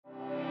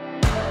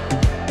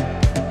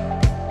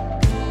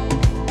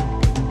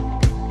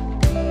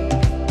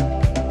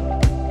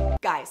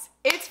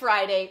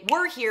Friday.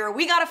 We're here.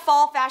 We got a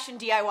fall fashion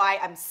DIY.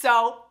 I'm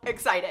so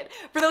excited.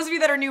 For those of you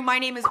that are new, my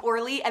name is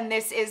Orly and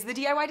this is the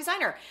DIY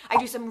Designer. I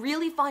do some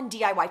really fun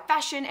DIY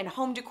fashion and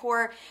home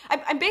decor.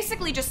 I'm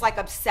basically just like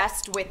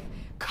obsessed with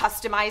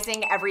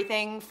customizing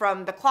everything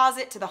from the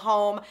closet to the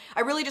home. I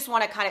really just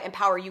want to kind of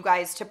empower you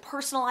guys to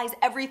personalize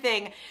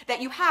everything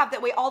that you have.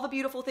 That way all the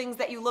beautiful things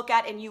that you look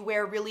at and you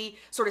wear really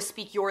sort of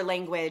speak your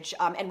language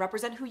and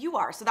represent who you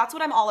are. So that's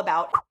what I'm all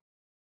about.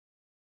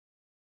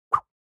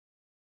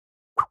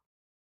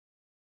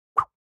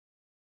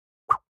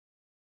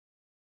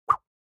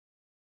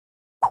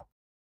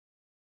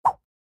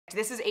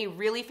 This is a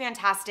really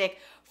fantastic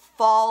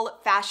fall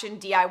fashion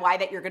DIY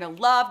that you're gonna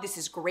love. This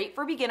is great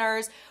for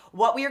beginners.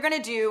 What we are gonna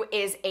do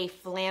is a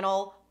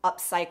flannel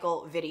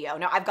upcycle video.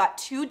 Now I've got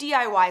two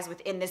DIYs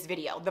within this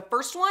video. The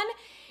first one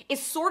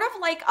is sort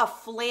of like a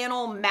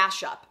flannel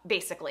mashup,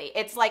 basically.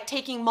 It's like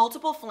taking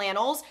multiple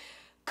flannels,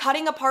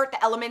 cutting apart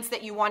the elements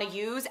that you want to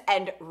use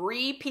and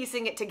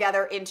re-piecing it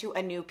together into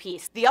a new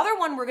piece. The other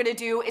one we're gonna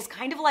do is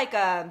kind of like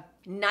a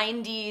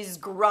 90s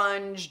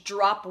grunge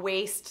drop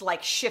waist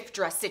like shift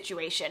dress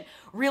situation.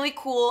 Really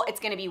cool.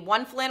 It's gonna be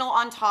one flannel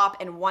on top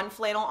and one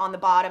flannel on the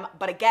bottom.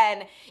 But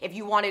again, if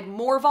you wanted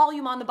more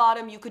volume on the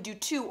bottom, you could do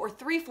 2 or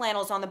 3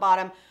 flannels on the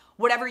bottom,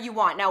 whatever you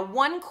want. Now,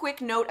 one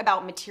quick note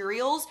about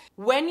materials.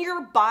 When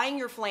you're buying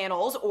your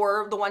flannels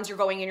or the ones you're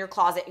going in your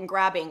closet and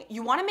grabbing,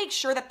 you wanna make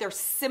sure that they're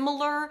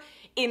similar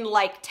in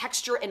like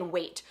texture and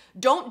weight.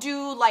 Don't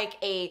do like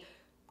a,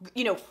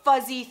 you know,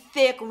 fuzzy,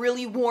 thick,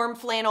 really warm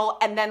flannel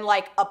and then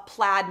like a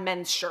plaid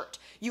men's shirt.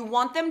 You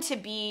want them to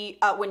be,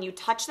 when you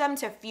touch them,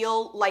 to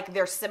feel like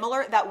they're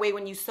similar. That way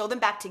when you sew them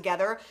back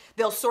together,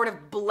 they'll sort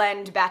of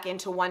blend back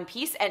into one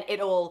piece and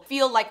it'll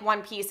feel like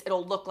one piece,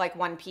 it'll look like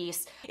one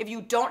piece. If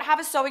you don't have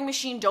a sewing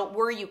machine, don't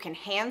worry, you can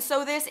hand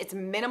sew this. It's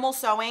minimal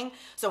sewing,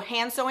 so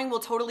hand sewing will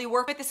totally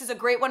work. But this is a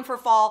great one for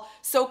fall.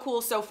 So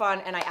cool, so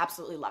fun, and I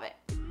absolutely love it.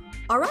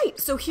 All right,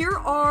 so here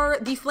are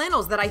the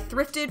flannels that I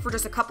thrifted for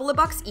just a couple of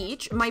bucks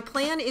each. My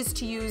plan is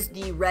to use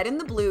the red and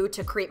the blue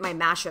to create my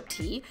mashup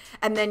tee,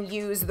 and then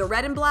use the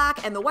red and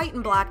black and the white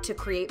and black to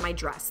create my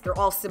dress. They're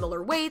all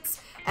similar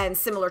weights and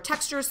similar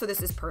textures, so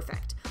this is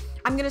perfect.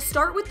 I'm gonna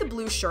start with the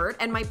blue shirt,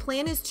 and my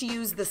plan is to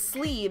use the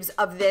sleeves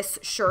of this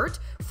shirt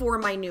for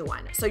my new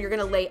one. So you're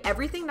gonna lay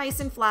everything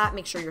nice and flat,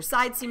 make sure your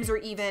side seams are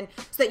even,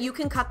 so that you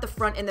can cut the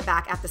front and the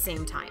back at the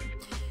same time.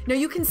 Now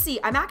you can see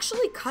I'm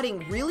actually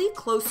cutting really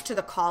close to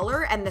the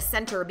collar and the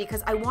center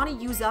because I want to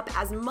use up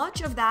as much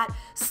of that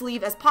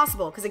sleeve as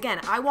possible. Because again,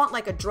 I want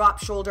like a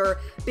drop shoulder,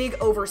 big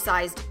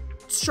oversized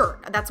shirt.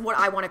 That's what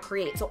I want to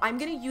create. So I'm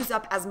going to use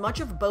up as much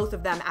of both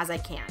of them as I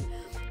can.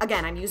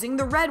 Again, I'm using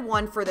the red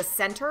one for the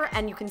center,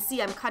 and you can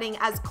see I'm cutting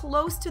as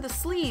close to the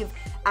sleeve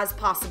as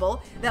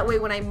possible. That way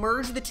when I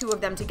merge the two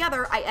of them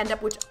together, I end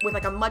up with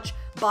like a much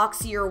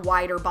boxier,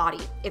 wider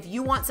body. If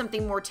you want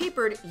something more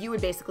tapered, you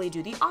would basically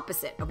do the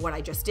opposite of what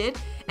I just did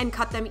and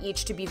cut them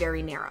each to be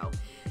very narrow.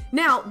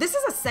 Now, this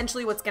is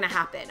essentially what's gonna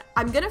happen.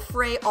 I'm gonna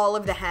fray all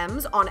of the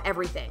hems on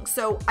everything.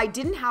 So I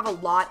didn't have a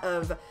lot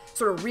of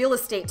sort of real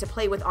estate to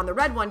play with on the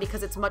red one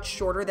because it's much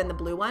shorter than the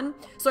blue one.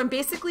 So I'm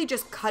basically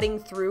just cutting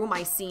through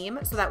my seam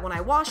so that when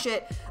I wash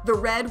it, the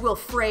red will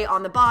fray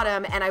on the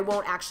bottom and I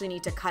won't actually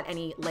need to cut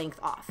any length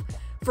off.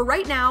 For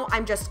right now,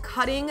 I'm just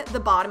cutting the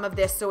bottom of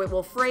this so it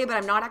will fray, but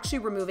I'm not actually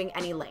removing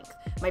any length.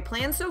 My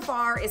plan so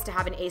far is to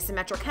have an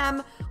asymmetric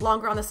hem,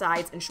 longer on the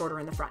sides and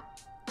shorter in the front.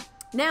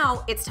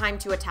 Now it's time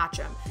to attach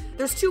them.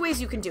 There's 2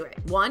 ways you can do it.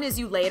 One is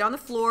you lay it on the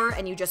floor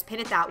and you just pin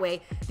it that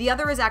way. The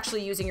other is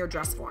actually using your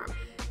dress form.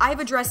 I have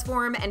a dress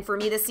form, and for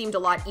me this seemed a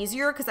lot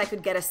easier because I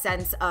could get a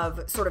sense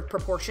of sort of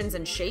proportions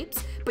and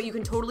shapes, but you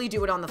can totally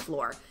do it on the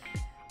floor.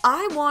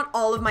 I want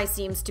all of my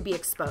seams to be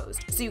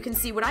exposed. So you can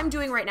see what I'm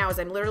doing right now is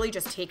I'm literally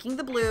just taking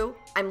the blue,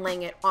 I'm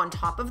laying it on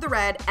top of the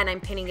red, and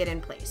I'm pinning it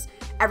in place.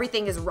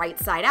 Everything is right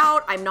side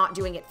out. I'm not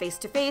doing it face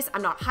to face.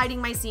 I'm not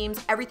hiding my seams.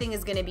 Everything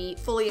is gonna be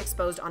fully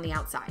exposed on the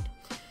outside.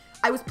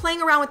 I was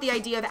playing around with the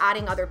idea of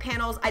adding other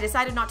panels. I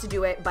decided not to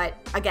do it, but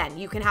again,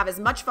 you can have as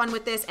much fun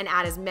with this and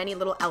add as many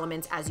little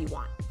elements as you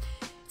want.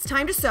 It's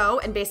time to sew,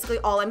 and basically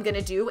all I'm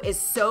gonna do is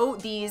sew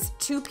these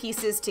 2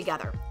 pieces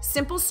together.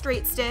 Simple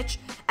straight stitch,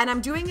 and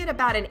I'm doing it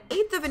about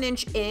 1/8 of an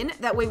inch in.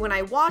 That way when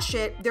I wash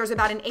it, there's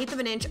about 1/8 of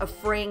an inch of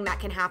fraying that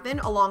can happen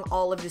along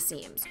all of the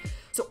seams.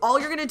 So all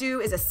you're gonna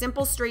do is a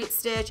simple straight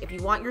stitch. If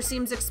you want your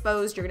seams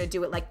exposed, you're gonna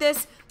do it like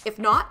this. If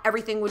not,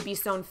 everything would be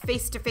sewn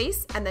face to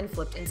face and then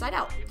flipped inside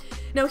out.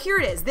 Now here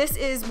it is. This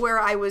is where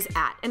I was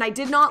at, and I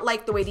did not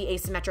like the way the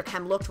asymmetric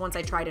hem looked once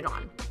I tried it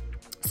on.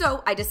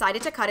 So I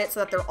decided to cut it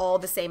so that they're all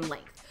the same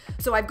length.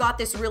 So I've got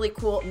this really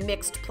cool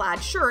mixed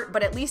plaid shirt,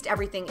 but at least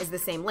everything is the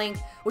same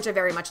length, which I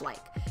very much like.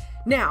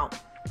 Now,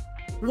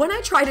 when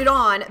I tried it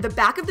on, the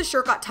back of the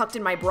shirt got tucked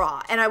in my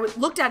bra, and I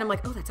looked at it and I'm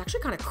like, oh, that's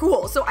actually kind of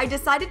cool. So I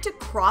decided to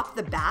crop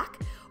the back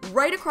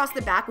right across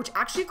the back, which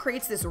actually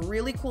creates this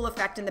really cool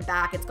effect in the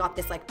back. It's got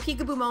this like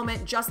peekaboo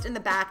moment just in the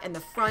back, and the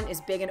front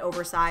is big and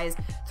oversized.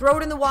 Throw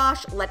it in the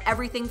wash, let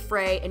everything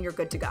fray, and you're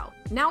good to go.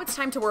 Now it's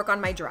time to work on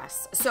my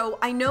dress. So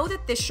I know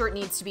that this shirt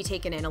needs to be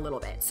taken in a little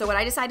bit. So what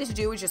I decided to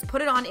do was just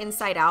put it on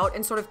inside out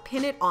and sort of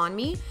pin it on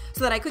me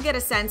so that I could get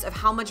a sense of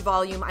how much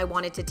volume I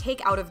wanted to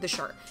take out of the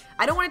shirt.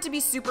 I don't want it to be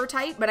super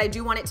tight, but I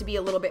do want it to be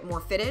a little bit more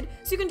fitted.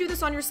 So you can do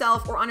this on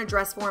yourself or on a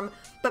dress form,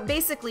 but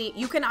basically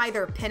you can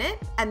either pin it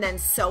and then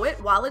sew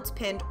it while it's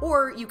pinned,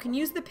 or you can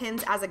use the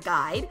pins as a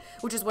guide,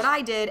 which is what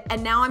I did.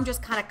 And now I'm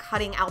just kind of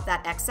cutting out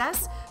that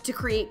excess to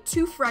create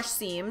 2 fresh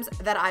seams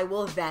that I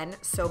will then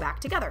sew back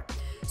together.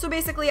 So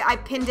basically I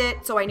pinned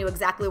it so I knew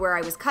exactly where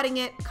I was cutting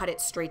it, cut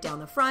it straight down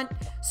the front,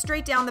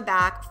 straight down the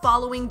back,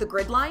 following the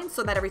grid line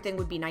so that everything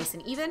would be nice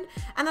and even.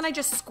 And then I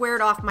just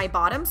squared off my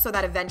bottom so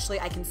that eventually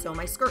I can sew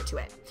my skirt to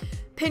it.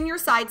 Pin your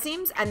side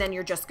seams, and then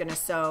you're just gonna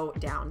sew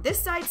down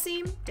this side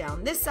seam,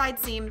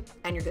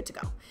 and you're good to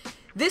go.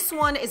 This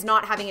one is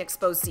not having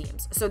exposed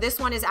seams. So this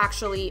one is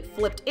actually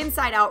flipped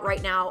inside out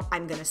right now.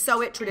 I'm gonna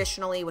sew it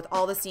traditionally with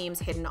all the seams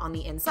hidden on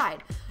the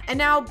inside. And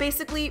now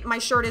basically my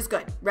shirt is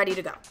good, ready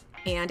to go.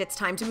 And it's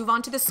time to move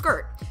on to the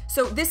skirt.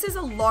 So this is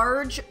a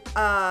large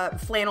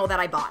flannel that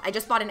I bought. I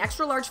just bought an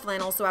extra large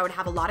flannel so I would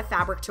have a lot of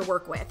fabric to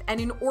work with.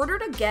 And in order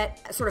to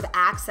get sort of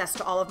access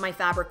to all of my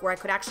fabric where I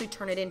could actually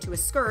turn it into a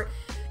skirt,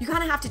 you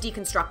kind of have to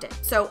deconstruct it.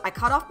 So I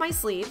cut off my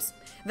sleeves,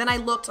 then I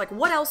looked like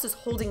what else is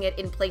holding it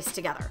in place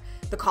together.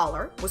 The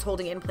collar was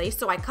holding it in place,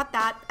 so I cut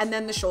that, and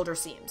then the shoulder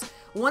seams.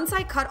 Once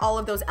I cut all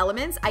of those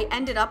elements, I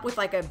ended up with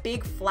like a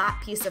big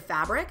flat piece of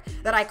fabric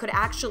that I could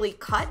actually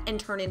cut and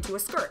turn into a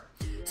skirt.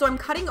 So I'm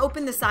cutting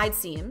open the side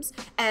seams,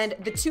 and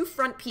the 2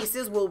 front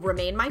pieces will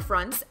remain my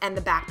fronts and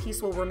the back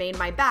piece will remain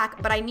my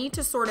back, but I need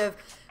to sort of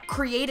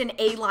create an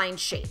A-line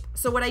shape.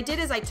 So what I did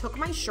is I took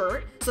my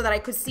shirt so that I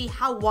could see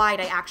how wide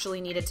I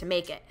actually needed to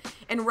make it.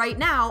 And right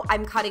now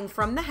I'm cutting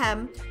from the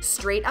hem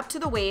straight up to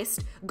the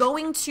waist,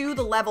 going to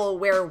the level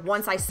where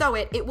once I sew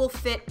it, it will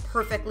fit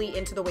perfectly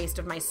into the waist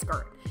of my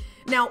skirt.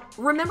 Now,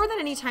 remember that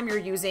anytime you're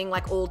using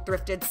like old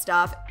thrifted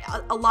stuff,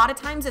 a lot of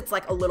times it's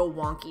like a little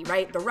wonky,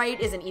 right? The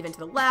right isn't even to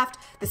the left,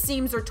 the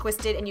seams are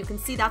twisted, and you can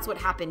see that's what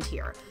happened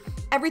here.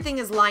 Everything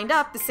is lined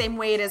up the same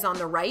way it is on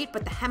the right,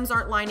 but the hems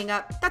aren't lining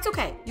up. That's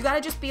okay. You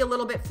gotta just be a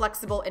little bit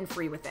flexible and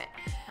free with it.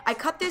 I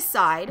cut this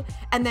side,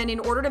 and then in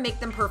order to make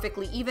them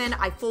perfectly even,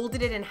 I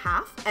folded it in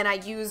half, and I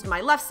used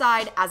my left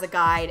side as a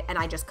guide, and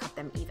I just cut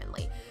them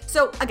evenly.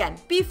 So again,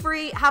 be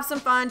free, have some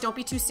fun, don't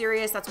be too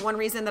serious. That's one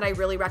reason that I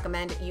really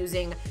recommend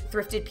using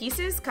thrifted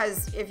pieces,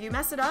 because if you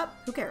mess it up,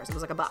 who cares? It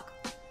was like $1.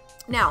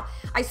 Now,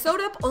 I sewed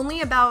up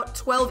only about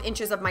 12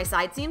 inches of my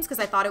side seams because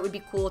I thought it would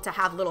be cool to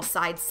have little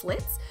side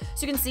slits.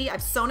 So you can see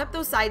I've sewn up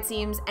those side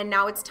seams, and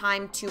now it's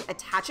time to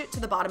attach it to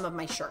the bottom of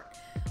my shirt.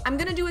 I'm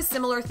gonna do a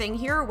similar thing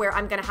here where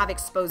I'm gonna have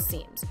exposed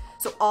seams.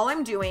 So all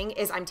I'm doing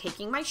is I'm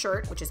taking my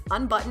shirt, which is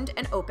unbuttoned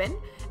and open,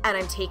 and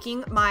I'm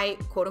taking my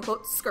quote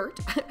unquote skirt,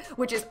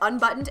 which is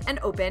unbuttoned and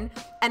open,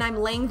 and I'm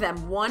laying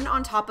them one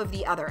on top of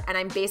the other. And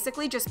I'm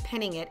basically just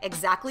pinning it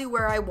exactly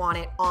where I want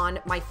it on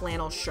my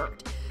flannel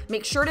shirt.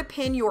 Make sure to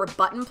pin your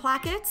button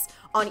plackets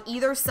on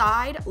either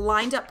side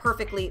lined up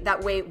perfectly. That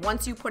way,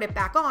 once you put it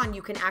back on,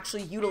 you can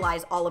actually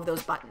utilize all of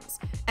those buttons.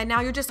 And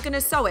now you're just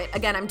gonna sew it.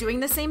 Again, I'm doing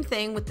the same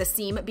thing with the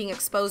seam being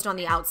exposed on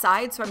the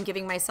outside, so I'm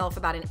giving myself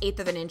about 1/8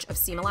 of an inch of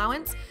seam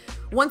allowance.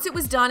 Once it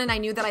was done and I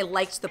knew that I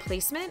liked the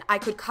placement, I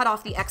could cut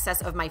off the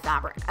excess of my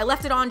fabric. I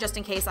left it on just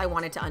in case I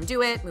wanted to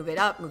undo it, move it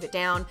up, move it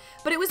down,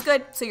 but it was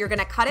good. So you're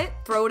gonna cut it,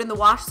 throw it in the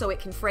wash so it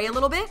can fray a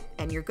little bit,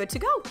 and you're good to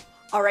go.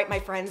 All right, my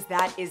friends,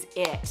 that is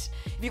it.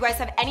 If you guys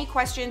have any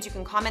questions, you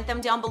can comment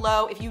them down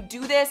below. If you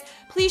do this,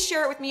 please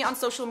share it with me on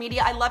social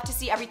media. I love to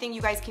see everything.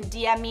 You guys can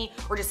DM me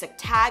or just like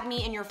tag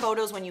me in your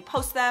photos when you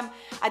post them.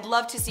 I'd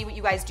love to see what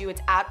you guys do.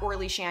 It's at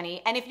Orly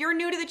Shani. And if you're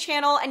new to the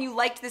channel and you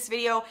liked this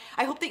video,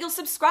 I hope that you'll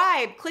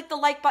subscribe, click the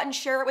like button,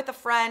 share it with a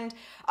friend.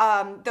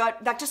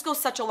 That just goes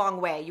such a long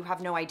way. You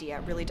have no idea.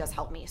 It really does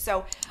help me.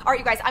 So, all right,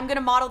 you guys, I'm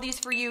gonna model these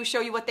for you,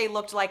 show you what they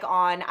looked like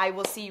on. I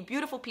will see you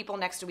beautiful people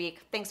next week.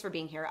 Thanks for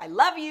being here. I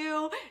love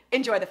you.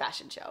 Enjoy the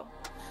fashion show.